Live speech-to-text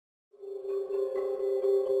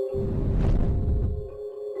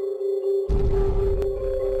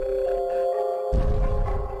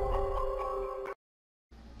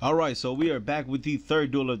Alright, so we are back with the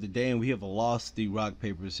third duel of the day, and we have lost the rock,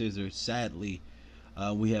 paper, scissors. Sadly,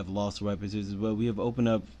 we have lost rock, paper, scissors, but we have opened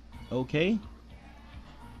up. Okay.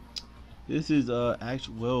 This is,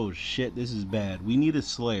 actually, whoa, shit, this is bad. We need a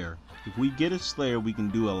Slayer. If we get a Slayer, we can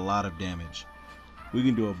do a lot of damage. We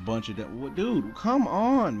can do a bunch of damage. Dude, come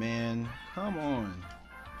on, man. Come on.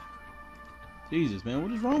 Jesus, man,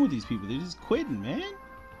 what is wrong with these people? They're just quitting, man.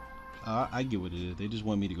 I get what it is. They just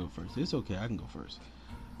want me to go first. It's okay, I can go first.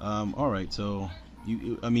 All right, so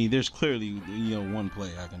I mean, there's clearly, one play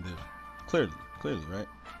I can do. Clearly, right?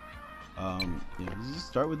 Yeah, let's just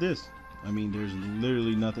start with this. I mean, there's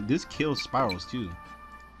literally nothing. This kills spirals too.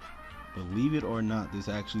 Believe it or not, this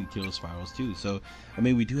actually kills spirals too. So, I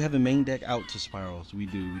mean, we do have a main deck out to spirals. We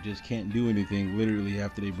do. We just can't do anything literally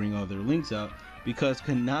after they bring all their links out because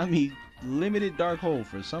Konami limited Dark Hole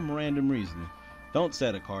for some random reason. Don't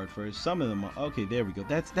set a card first. Some of them are okay. There we go.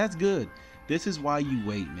 That's good. This is why you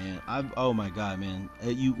wait, man. Oh my god, man.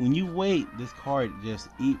 When you wait, this card just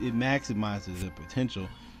it maximizes the potential,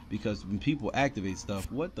 because when people activate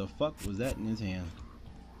stuff, what the fuck was that in his hand?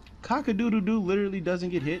 Cock-a-doodle-doo literally doesn't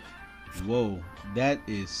get hit. Whoa, that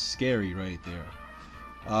is scary right there.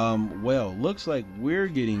 Well, looks like we're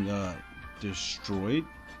getting destroyed.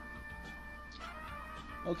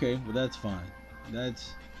 Okay, well that's fine.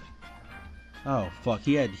 That's oh fuck,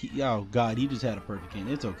 oh god, he just had a perfect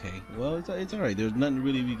hand. It's okay. Well, it's all right. There's nothing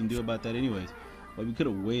really we can do about that anyways. But we could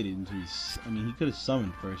have waited until he could have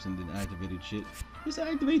summoned first and then activated shit. This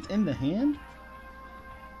activates in the hand?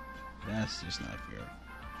 That's just not fair.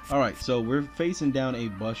 All right, so we're facing down a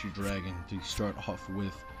Buster Dragon to start off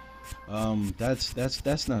with.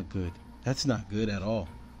 That's not good. That's not good at all.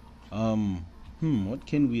 What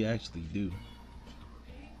can we actually do?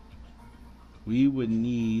 We would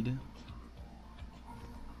need.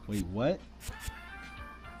 Wait, what?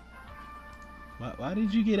 Why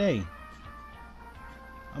did you get A?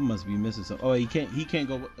 I must be missing something. Oh, he can't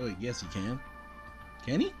go. Oh, wait, yes he can.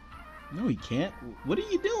 Can he? No, he can't. What are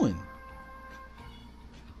you doing?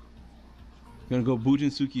 Gonna go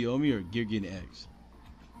Bujin Tsukiyomi or Girgin X?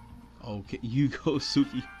 Okay, you go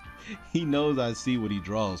Suki. He knows I see what he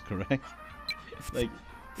draws, correct? Like,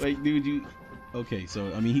 wait, dude, you. Okay,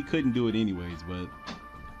 so I mean, he couldn't do it anyways, but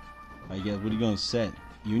I guess what are you gonna set?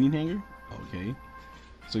 Union Hanger? Okay.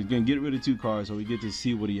 So he's gonna get rid of 2 cards, so we get to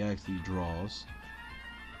see what he actually draws.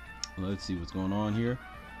 Let's see what's going on here.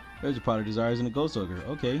 There's a Pot of Desires and a Ghost Ogre.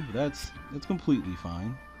 Okay, that's completely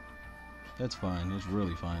fine. That's fine. That's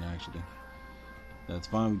really fine, actually. That's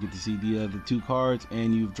fine. We get to see the 2 cards,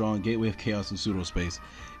 and you've drawn Gateway of Chaos and Pseudo Space.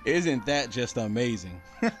 Isn't that just amazing?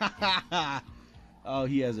 Oh,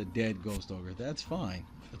 he has a dead Ghost Ogre. That's fine.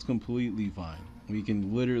 That's completely fine. We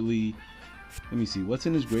can literally. Let me see. What's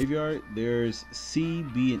in his graveyard? There's C,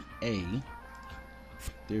 B, and A.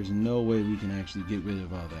 There's no way we can actually get rid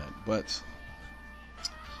of all that. But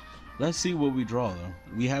let's see what we draw, though.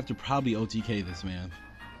 We have to probably OTK this man.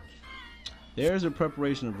 There's a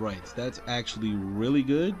Preparation of Rites. That's actually really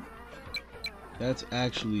good. That's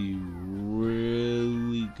actually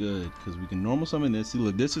really good, because we can normal summon this. See,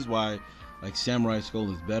 look, this is why like Samurai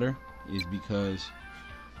Skull is better, is because.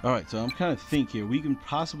 Alright, so I'm kind of think here. We can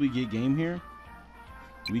possibly get game here.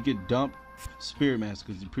 We could dump Spirit Master,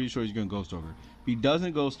 because I'm pretty sure he's going to Ghost Ogre. If he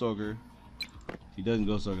doesn't Ghost Ogre,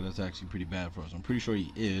 that's actually pretty bad for us. I'm pretty sure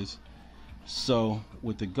he is. So,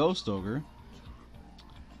 with the Ghost Ogre,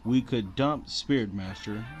 we could dump Spirit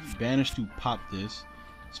Master, banish to pop this,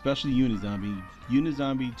 especially Unizombie.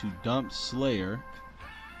 Unizombie to dump Slayer,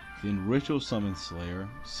 then Ritual Summon Slayer,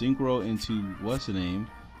 Synchro into, what's the name,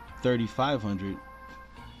 3500.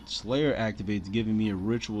 Slayer activates, giving me a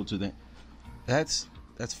ritual to that. That's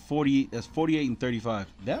 48. That's 48 and 35.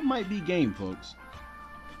 That might be game, folks.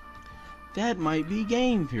 That might be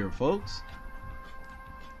game here, folks.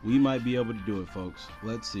 We might be able to do it, folks.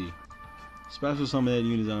 Let's see. Special summon that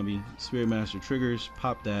Unizombie. Spirit Master triggers.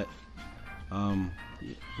 Pop that.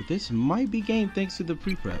 But this might be game thanks to the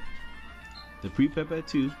pre-prep. The pre-prep at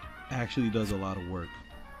 2 actually does a lot of work.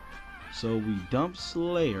 So we dump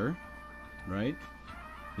Slayer, right?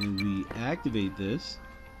 Then we activate this,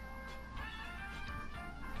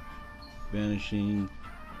 banishing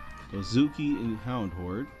Gozuki and Hound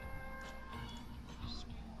Horde.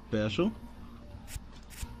 Special.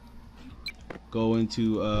 Go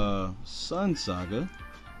into Sun Saga.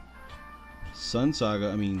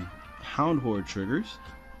 Hound Horde triggers.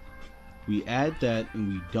 We add that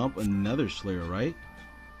and we dump another Slayer, right?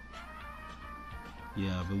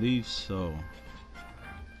 Yeah, I believe so.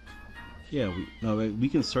 Yeah, we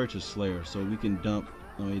can search a Slayer, so we can dump.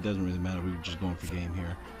 No, it doesn't really matter. We were just going for game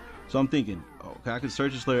here. So I'm thinking, okay, I can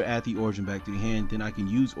search a Slayer, add the Origin back to the hand, then I can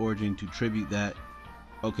use Origin to tribute that.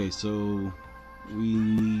 Okay, so we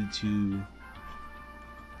need to.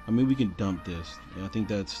 I mean, we can dump this. Yeah, I think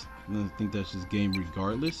that's just game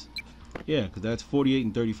regardless. Yeah, because that's 48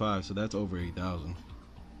 and 35, so that's over 8,000.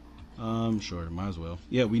 Sure, might as well.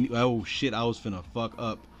 Yeah, oh shit, I was finna fuck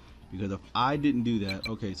up because if I didn't do that,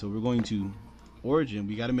 okay, so we're going to Origin.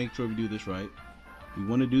 We got to make sure we do this right. We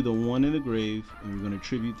want to do the one in the grave, and we're going to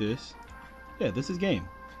tribute this. Yeah, this is game.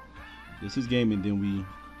 This is game, and then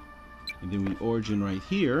we Origin right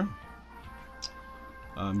here.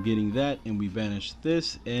 Getting that, and we banish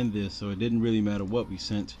this and this, so it didn't really matter what we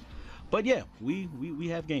sent. But yeah, we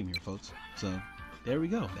have game here, folks. So there we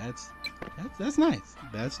go. That's nice.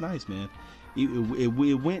 That's nice, man.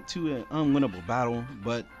 It went to an unwinnable battle,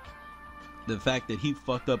 but the fact that he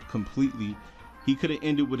fucked up completely, he could have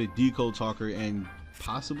ended with a decode talker and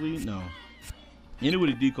possibly ended with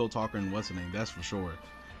a decode talker and what's the name? That's for sure.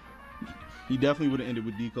 He definitely would have ended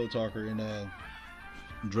with decode talker and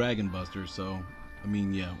Dragon Buster. So I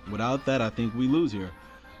mean, yeah, without that, I think we lose here.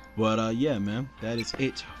 But yeah, man, that is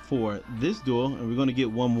it for this duel, and we're gonna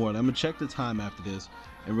get one more. I'm gonna check the time after this,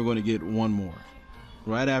 and we're gonna get one more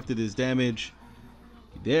right after this damage.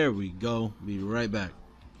 There we go. Be right back.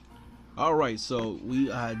 All right, so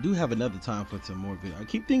we do have another time for some more video. I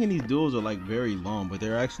keep thinking these duels are like very long, but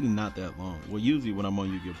they're actually not that long. Well, usually when I'm on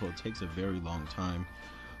YuGiOh Pro, it takes a very long time.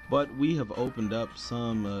 But we have opened up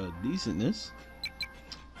some decentness,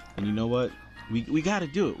 and you know what? We gotta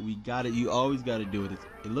do it. You always gotta do it.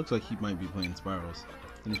 It looks like he might be playing Spirals,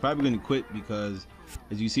 and he's probably gonna quit because,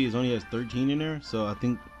 as you see, it only has 13 in there. So I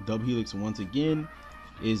think Double Helix once again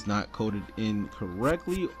is not coded in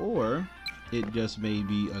correctly, or it just may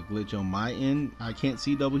be a glitch on my end. I can't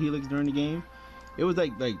see Double Helix during the game. It was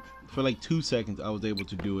like for like 2 seconds I was able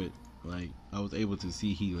to do it. Like I was able to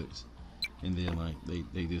see Helix, and then like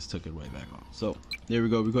they just took it right back on. So there we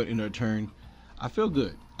go. We got in our turn. I feel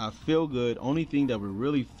good. I feel good. Only thing that would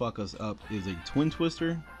really fuck us up is a Twin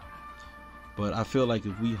Twister. But I feel like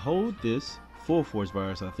if we hold this full force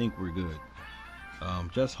virus, I think we're good.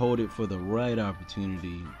 Just hold it for the right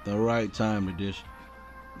opportunity, the right time to dish.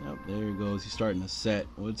 Yep, there he goes. He's starting to set.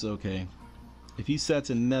 Well, it's okay. If he sets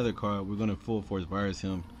another card, we're going to full force virus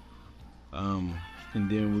him. And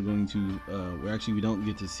then we're going to, we don't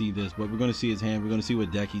get to see this, but we're going to see his hand. We're going to see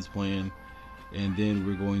what deck he's playing. And then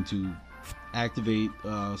we're going to activate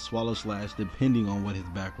Swallow Slash depending on what his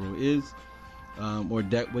back row is, or what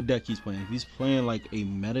deck he's playing. If he's playing like a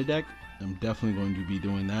meta deck, I'm definitely going to be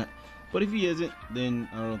doing that. But if he isn't, then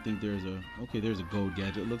I don't think there's a gold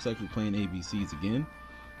gadget. It looks like we're playing ABCs again.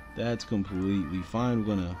 That's completely fine.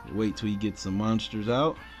 We're gonna wait till he gets some monsters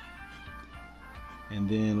out, and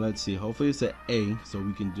then let's see, hopefully it's an A so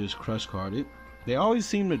we can just crush card it. They always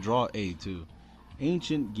seem to draw A too.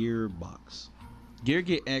 Ancient Gearbox.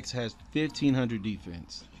 Gearget X has 1500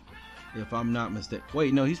 defense, if I'm not mistaken.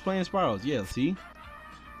 Wait, no, he's playing Spirals. Yeah, see?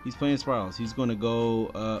 He's playing Spirals. He's going to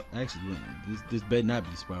go, actually, this better not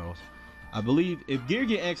be Spirals. I believe if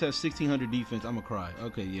Gearget X has 1600 defense, I'm going to cry.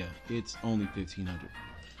 Okay, yeah, it's only 1500.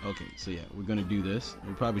 Okay, so yeah, we're going to do this.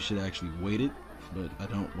 We probably should actually wait it, but I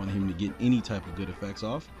don't want him to get any type of good effects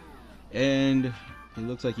off. And it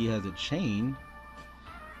looks like he has a chain.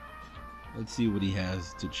 Let's see what he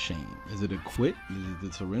has to chain. Is it a quit? Is it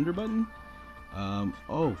the surrender button?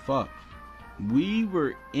 Oh fuck. We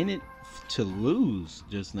were in it to lose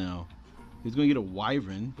just now. He's gonna get a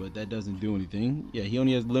Wyvern, but that doesn't do anything. Yeah, he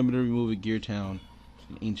only has limited remove at Gear Town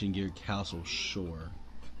and Ancient Gear Castle Shore.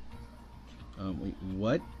 Wait,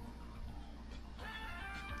 what?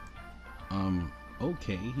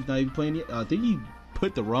 Okay, he's not even playing yet. I think he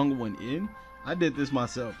put the wrong one in. I did this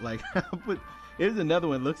myself. Like I put. Here's another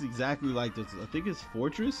one. Looks exactly like this. I think it's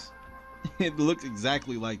Fortress. It looks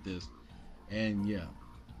exactly like this. And yeah,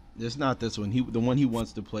 it's not this one. The one he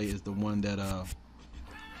wants to play is the one that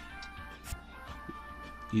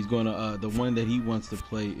he's gonna. The one that he wants to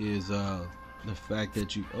play is the fact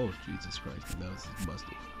that you. Oh Jesus Christ, that was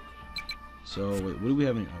busted. So wait, what do we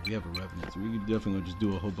have in? Oh, we have a Revenant. So we could definitely just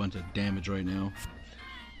do a whole bunch of damage right now.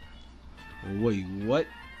 Wait, what?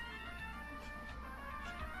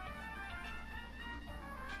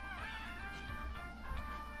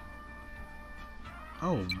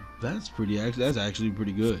 Oh, that's actually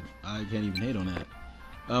pretty good. I can't even hate on that.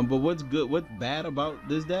 But what's bad about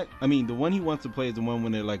this deck? I mean, the one he wants to play is the one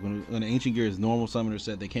when they're like when an Ancient Gear is normal summoner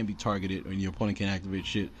set, they can't be targeted, and your opponent can activate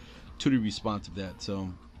shit to the response of that. So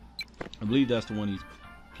I believe that's the one he's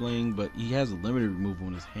playing, but he has a limited removal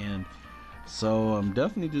in his hand. So I'm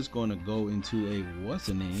definitely just going to go into a what's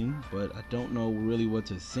a name, but I don't know really what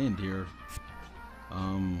to send here.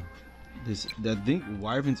 I think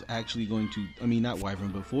Wyvern's actually going to, I mean not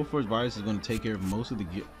Wyvern, but Full Force Virus is going to take care of most of the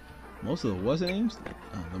what's the names,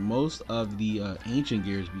 the most of the ancient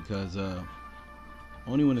gears, because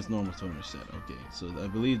only when it's normal toner set. Okay, so I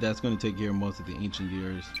believe that's going to take care of most of the ancient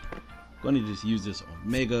gears. I'm going to just use this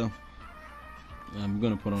Omega. I'm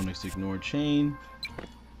going to put on this ignore chain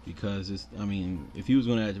because it's, I mean, if he was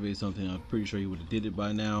going to activate something, I'm pretty sure he would have did it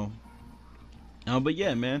by now. But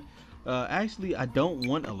yeah, man. Actually, I don't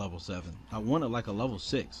want a level 7. I want like a level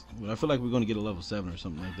 6. But I feel like we're going to get a level 7 or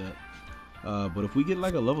something like that. But if we get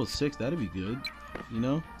like a level 6, that'd be good. You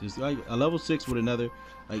know, just like a level 6 with another,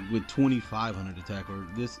 like with 2,500 attack, or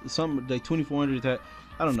this something like 2,400 attack.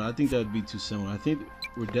 I don't know. I think that would be too similar. I think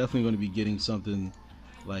we're definitely going to be getting something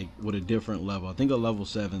like with a different level. I think a level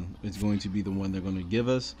 7 is going to be the one they're going to give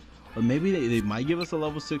us, or maybe they might give us a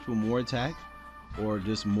level 6 with more attack, or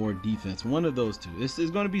just more defense. One of those two. It's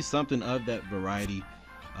going to be something of that variety.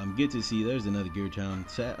 Get to see there's another gear town.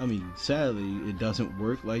 Sadly, it doesn't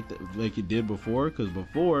work like it did before, because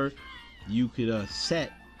before you could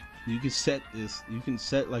set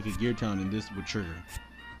like a gear town, and this would trigger,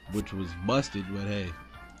 which was busted. But hey,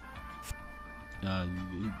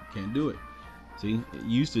 you can't do it. See, it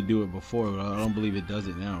used to do it before, but I don't believe it does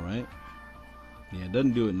it now, right? Yeah, it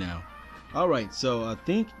doesn't do it now. All right, so I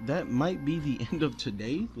think that might be the end of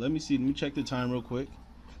today. Let me check the time real quick.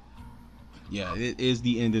 Yeah, it is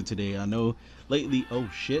the end of today. I know lately, oh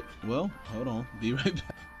shit, well, hold on, be right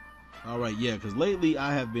back. All right, yeah, because lately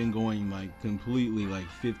I have been going like completely like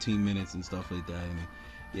 15 minutes and stuff like that. I mean,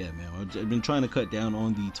 yeah, man, I've been trying to cut down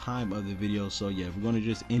on the time of the video. So yeah, we're gonna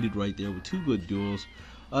just end it right there with 2 good duels.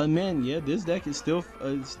 Man, yeah, this deck is still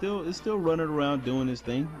running around doing this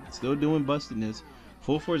thing, still doing bustedness.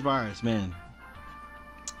 Full Force Virus, man,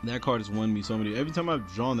 that card has won me so many. Every time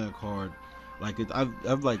I've drawn that card, like I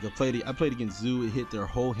played against Zoo, it hit their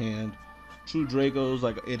whole hand. True Dracos,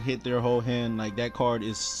 like it hit their whole hand. Like that card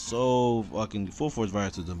is so fucking, Full Force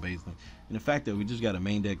Virus is amazing. And the fact that we just got a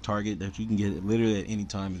main deck target that you can get it literally at any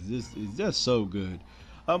time is just so good.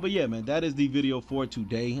 But yeah, man, that is the video for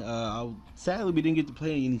today. Sadly, we didn't get to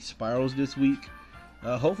play any Spirals this week.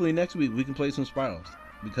 Hopefully next week we can play some Spirals,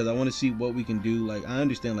 because I want to see what we can do. Like, I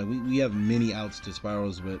understand, like we have many outs to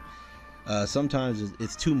Spirals, but sometimes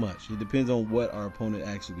it's too much. It depends on what our opponent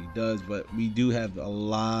actually does, but we do have a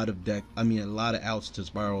lot of outs to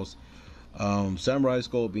Spirals. Samurai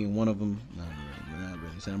Skull being one of them. Not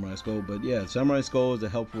really Samurai Skull, but yeah, Samurai Skull is a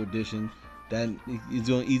helpful addition. That is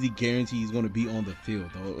going easy guarantee he's going to be on the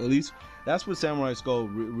field, or at least that's what Samurai Skull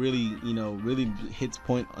really hits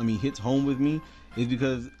home with me, is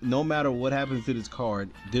because no matter what happens to this card,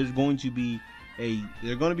 there's going to be a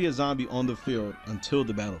zombie on the field until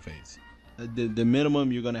the battle phase. The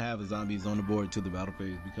minimum you're going to have a zombies on the board till the battle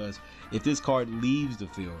phase, because if this card leaves the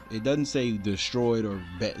field, it doesn't say destroyed or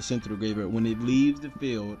sent to the graveyard. When it leaves the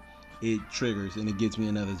field, it triggers and it gets me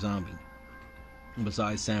another zombie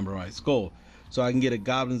besides Samurai Skull. So I can get a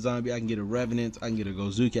Goblin zombie, I can get a Revenant, I can get a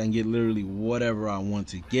Gozuki, I can get literally whatever I want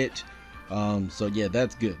to get. So yeah,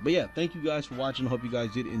 that's good. But yeah, thank you guys for watching. I hope you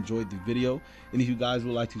guys did enjoy the video. And if you guys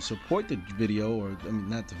would like to support the video, or I mean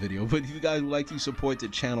not the video, but if you guys would like to support the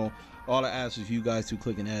channel, all I ask is for you guys to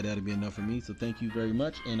click an ad. That'll be enough for me. So thank you very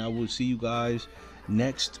much, and I will see you guys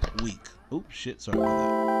next week. Oh shit, sorry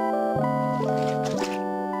about that.